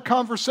ever had a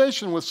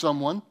conversation with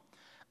someone,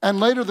 and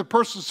later the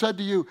person said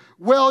to you,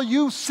 well,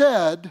 you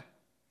said,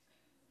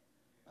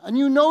 and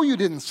you know you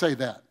didn't say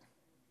that.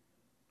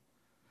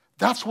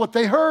 That's what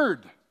they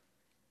heard.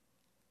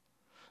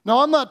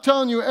 Now, I'm not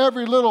telling you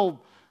every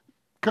little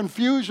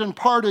confusion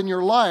part in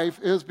your life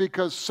is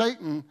because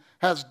Satan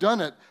has done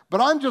it.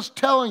 But I'm just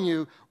telling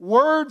you,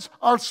 words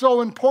are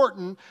so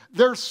important.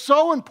 They're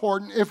so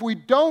important. If we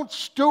don't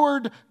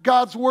steward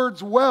God's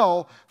words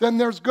well, then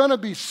there's going to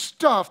be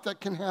stuff that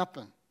can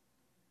happen.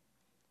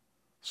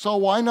 So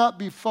why not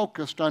be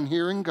focused on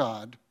hearing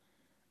God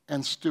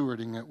and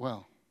stewarding it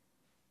well?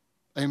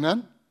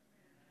 Amen?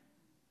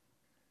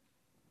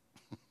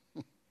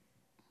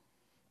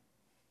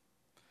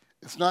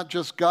 It's not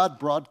just God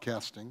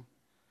broadcasting.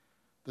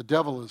 The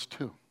devil is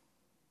too.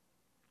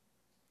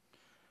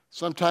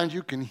 Sometimes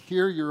you can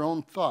hear your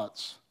own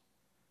thoughts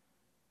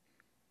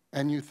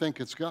and you think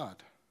it's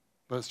God,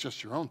 but it's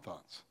just your own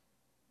thoughts.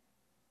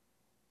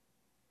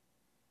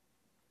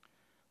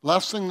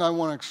 Last thing I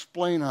want to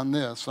explain on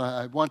this,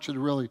 I want you to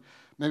really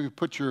maybe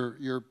put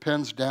your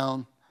pens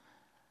down,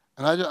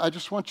 and I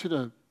just want you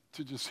to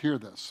just hear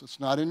this. It's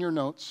not in your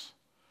notes,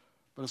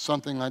 but it's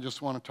something I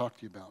just want to talk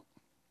to you about.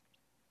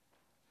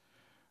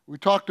 We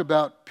talked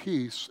about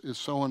peace is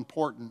so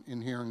important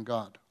in hearing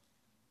God.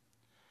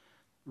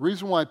 The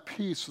reason why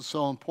peace is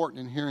so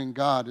important in hearing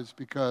God is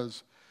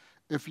because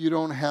if you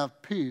don't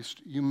have peace,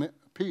 you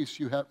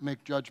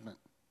make judgment.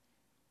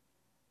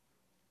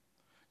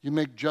 You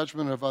make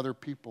judgment of other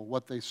people,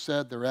 what they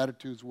said, their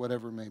attitudes,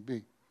 whatever it may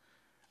be.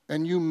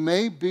 And you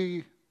may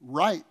be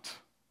right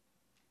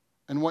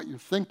in what you're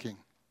thinking.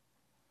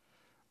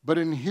 But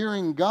in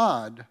hearing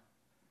God,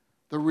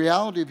 the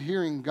reality of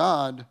hearing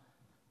God,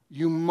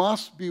 you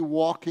must be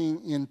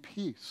walking in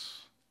peace.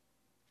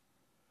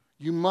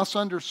 You must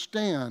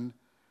understand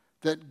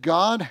that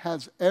God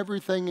has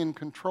everything in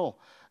control.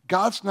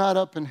 God's not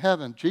up in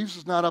heaven. Jesus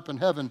is not up in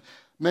heaven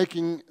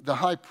making the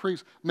high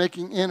priest,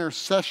 making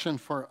intercession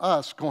for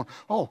us, going,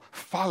 oh,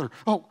 Father,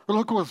 oh,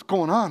 look what's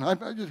going on,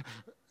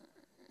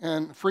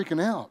 and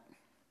freaking out.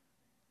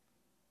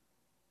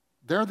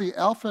 They're the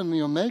Alpha and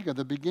the Omega,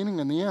 the beginning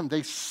and the end.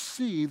 They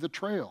see the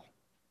trail.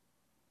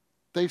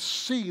 They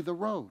see the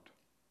road.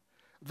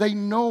 They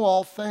know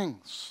all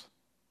things.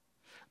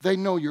 They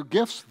know your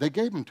gifts. They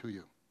gave them to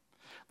you.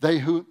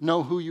 They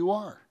know who you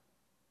are.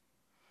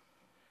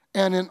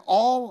 And in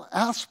all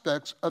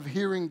aspects of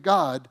hearing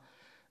God,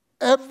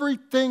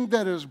 everything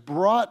that is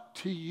brought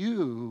to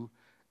you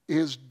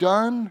is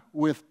done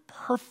with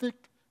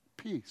perfect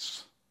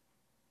peace.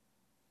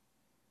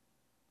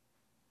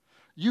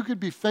 You could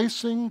be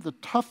facing the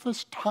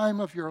toughest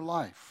time of your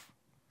life,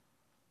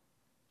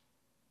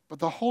 but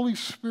the Holy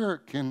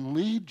Spirit can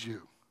lead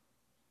you.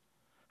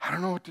 I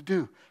don't know what to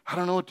do. I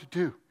don't know what to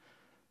do.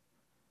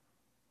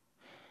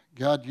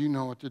 God, you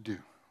know what to do.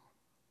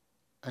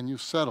 And you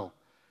settle,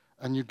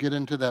 and you get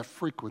into that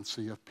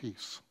frequency of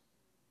peace.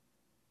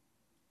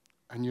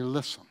 And you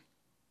listen.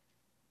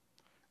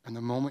 And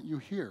the moment you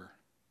hear,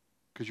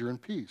 because you're in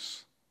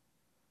peace,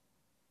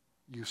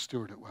 you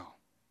steward it well.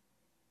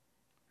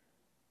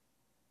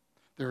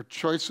 There are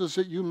choices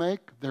that you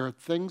make. There are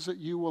things that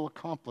you will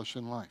accomplish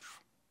in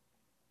life.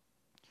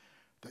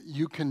 That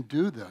you can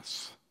do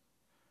this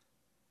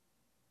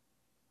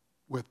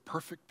with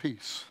perfect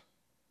peace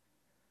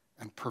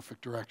and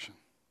perfect direction.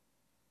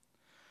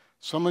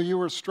 Some of you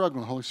are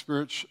struggling. Holy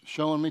Spirit's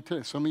showing me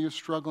today. Some of you are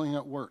struggling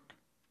at work.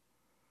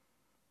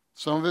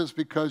 Some of it is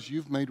because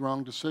you've made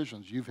wrong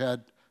decisions. You've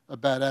had a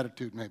bad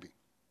attitude, maybe.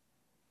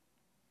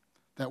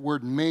 That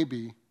word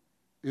maybe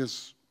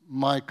is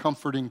my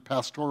comforting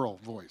pastoral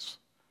voice.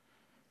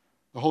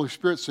 The Holy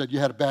Spirit said you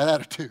had a bad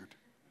attitude.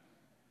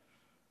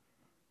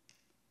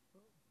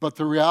 But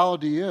the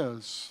reality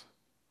is,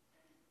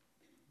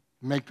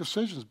 make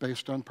decisions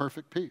based on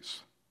perfect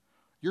peace.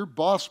 Your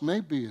boss may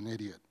be an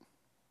idiot.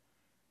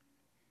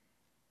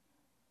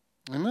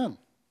 Amen.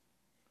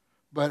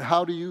 But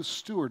how do you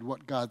steward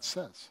what God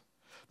says?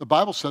 The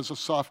Bible says a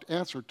soft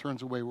answer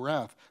turns away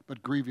wrath,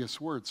 but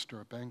grievous words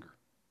stir up anger.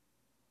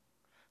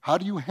 How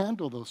do you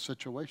handle those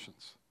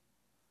situations?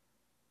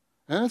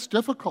 And it's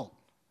difficult.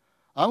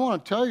 I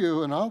want to tell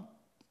you, and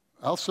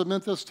I'll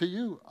submit this to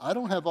you, I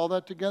don't have all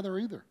that together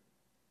either.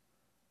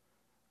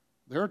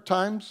 There are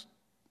times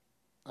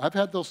I've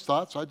had those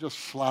thoughts, I just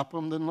slap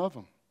them, then love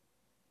them.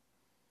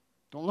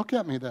 Don't look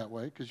at me that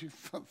way, because you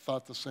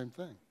thought the same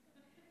thing.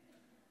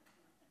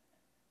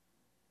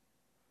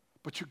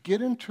 But you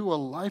get into a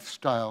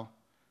lifestyle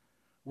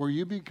where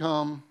you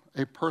become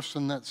a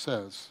person that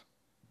says,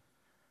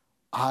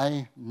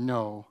 I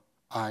know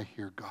I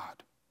hear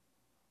God.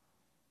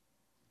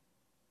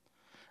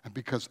 And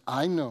because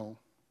I know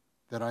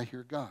that I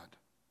hear God,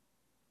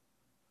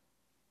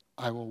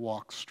 I will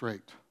walk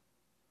straight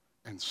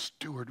and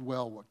steward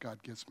well what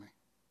God gives me.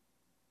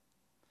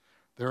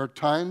 There are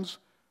times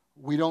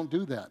we don't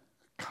do that.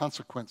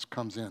 Consequence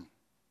comes in.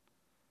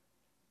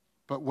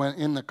 But when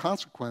in the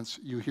consequence,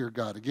 you hear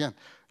God again.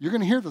 You're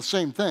going to hear the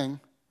same thing.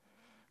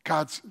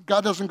 God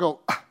doesn't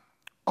go,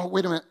 oh,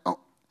 wait a minute. Oh,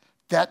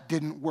 that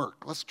didn't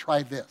work. Let's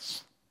try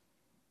this.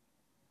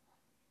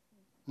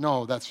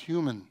 No, that's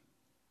human.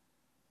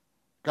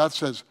 God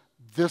says,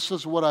 this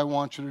is what I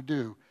want you to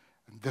do,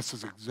 and this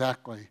is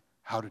exactly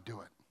how to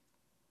do it.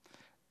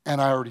 And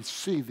I already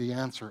see the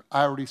answer.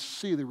 I already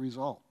see the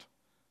result.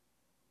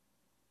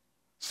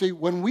 See,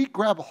 when we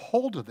grab a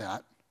hold of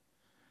that,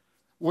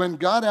 when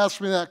God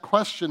asked me that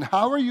question,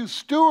 how are you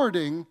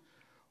stewarding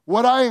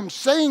what I am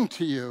saying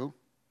to you?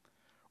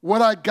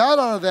 What I got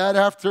out of that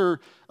after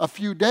a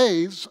few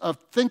days of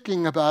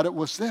thinking about it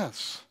was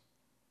this.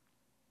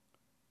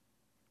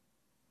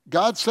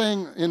 God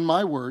saying, in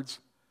my words,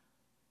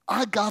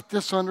 I got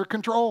this under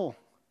control.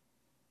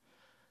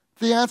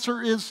 The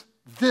answer is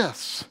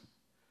this.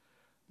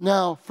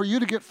 Now, for you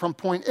to get from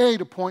point A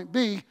to point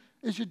B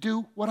is you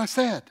do what I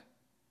said.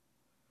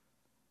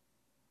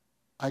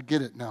 I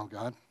get it now,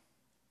 God.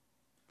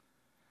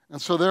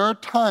 And so there are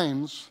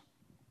times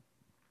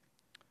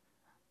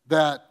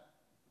that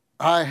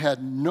I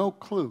had no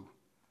clue,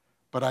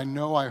 but I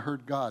know I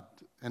heard God,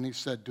 and he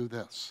said, do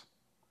this.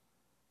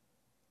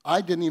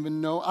 I didn't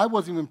even know, I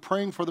wasn't even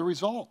praying for the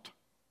result.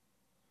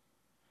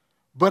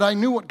 But I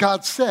knew what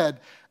God said,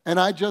 and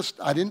I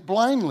didn't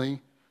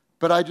blindly,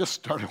 but I just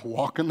started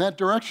walking that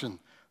direction.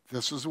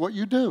 This is what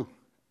you do.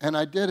 And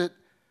I did it,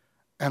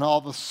 and all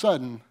of a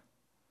sudden,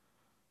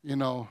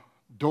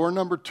 door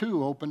number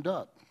 2 opened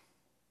up.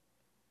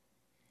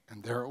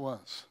 And there it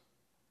was.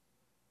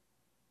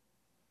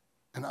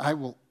 And I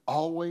will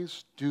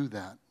always do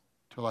that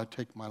till I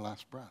take my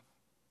last breath.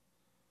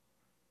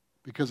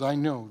 Because I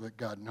know that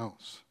God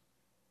knows.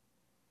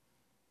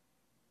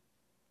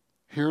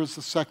 Here's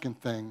the second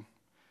thing,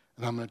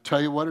 and I'm going to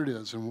tell you what it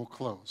is, and we'll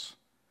close.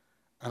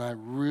 And I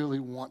really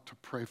want to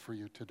pray for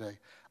you today.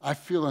 I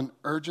feel an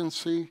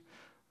urgency,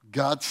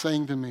 God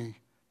saying to me,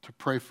 to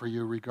pray for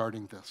you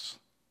regarding this.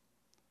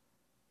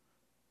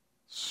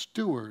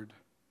 Steward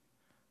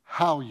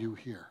how you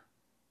hear.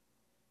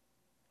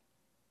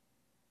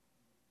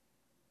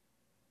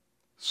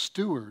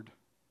 Steward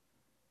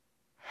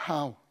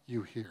how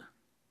you hear.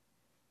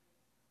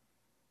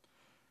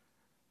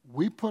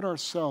 We put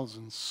ourselves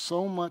in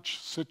so much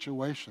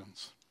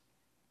situations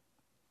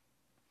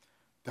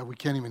that we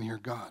can't even hear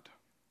God.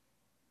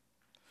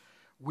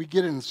 We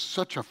get in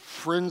such a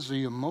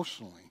frenzy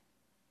emotionally,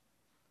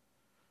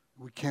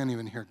 we can't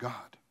even hear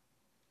God.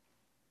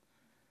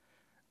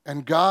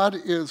 And God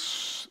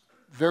is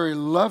very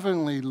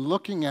lovingly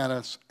looking at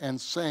us and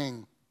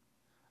saying,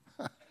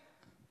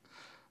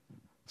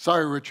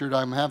 sorry, Richard,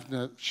 I'm having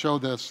to show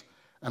this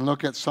and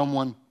look at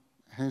someone,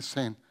 and he's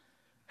saying,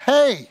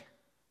 hey,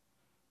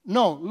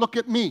 no, look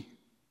at me.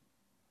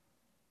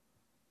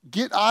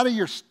 Get out of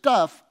your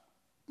stuff,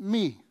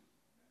 me.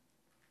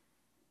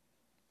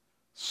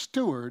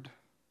 Steward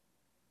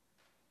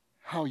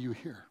how you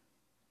hear.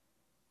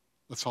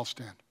 Let's all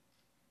stand.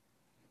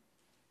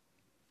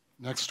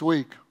 Next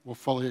week, we'll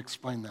fully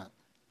explain that.